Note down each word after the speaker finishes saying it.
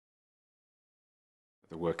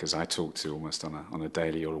The workers I talk to almost on a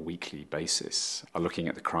daily or a weekly basis are looking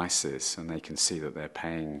at the crisis, and they can see that they're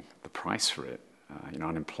paying the price for it.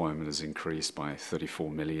 Unemployment has increased by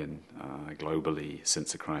 34 million globally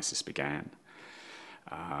since the crisis began.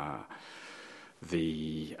 As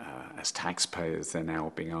taxpayers, they're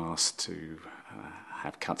now being asked to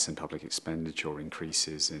have cuts in public expenditure or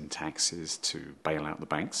increases in taxes to bail out the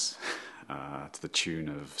banks to the tune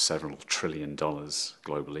of several $1 trillion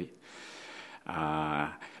globally.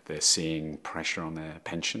 They're seeing pressure on their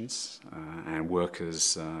pensions, and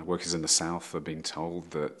workers in the South are being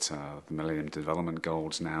told that the Millennium Development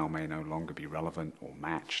Goals now may no longer be relevant or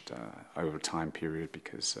matched over a time period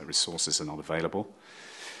because resources are not available.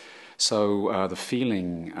 So the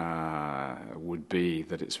feeling would be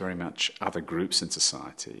that it's very much other groups in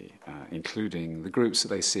society, including the groups that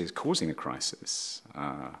they see as causing the crisis,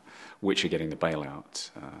 which are getting the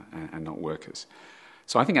bailout and not workers.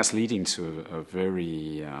 So I think that's leading to a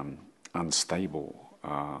very unstable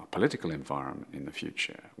political environment in the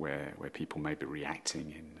future, where people may be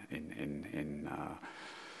reacting in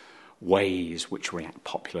ways which react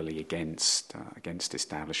popularly against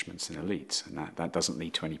establishments and elites, and that doesn't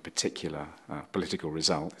lead to any particular political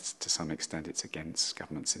result. To some extent, it's against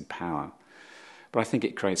governments in power, but I think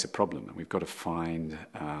it creates a problem, and we've got to find,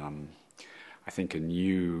 I think, a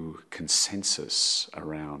new consensus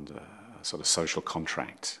around a sort of social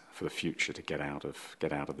contract for the future to get out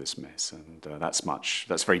of this mess, and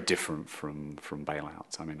that's very different from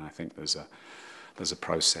bailouts. I mean, I think there's a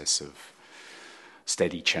process of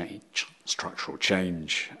steady change, structural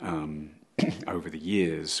change over the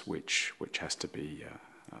years, which has to be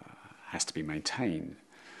maintained.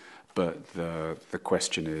 But the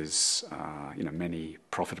question is, many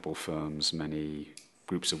profitable firms, many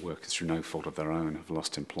groups of workers through no fault of their own have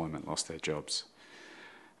lost employment, lost their jobs.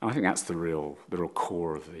 And I think that's the real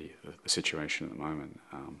core of the situation at the moment.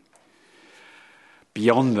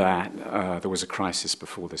 Beyond that, there was a crisis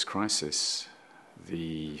before this crisis.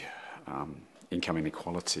 The income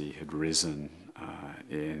inequality had risen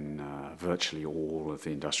in virtually all of the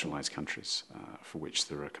industrialized countries for which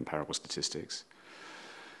there are comparable statistics.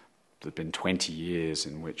 There had been 20 years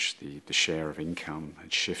in which the share of income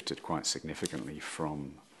had shifted quite significantly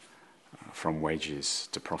from wages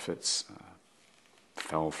to profits,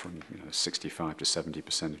 fell from 65 to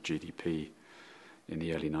 70% of GDP in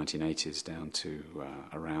the early 1980s down to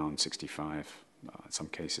around 65, in some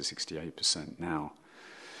cases 68% now.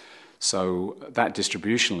 So that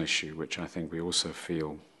distributional issue, which I think we also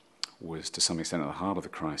feel was to some extent at the heart of the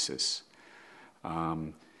crisis,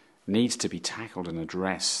 needs to be tackled and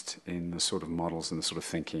addressed in the sort of models and the sort of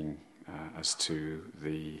thinking as to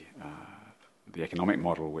the economic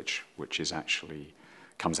model which is actually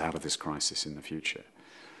comes out of this crisis in the future.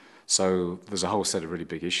 So there's a whole set of really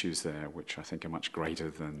big issues there which I think are much greater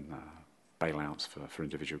than bailouts for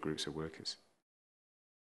individual groups of workers.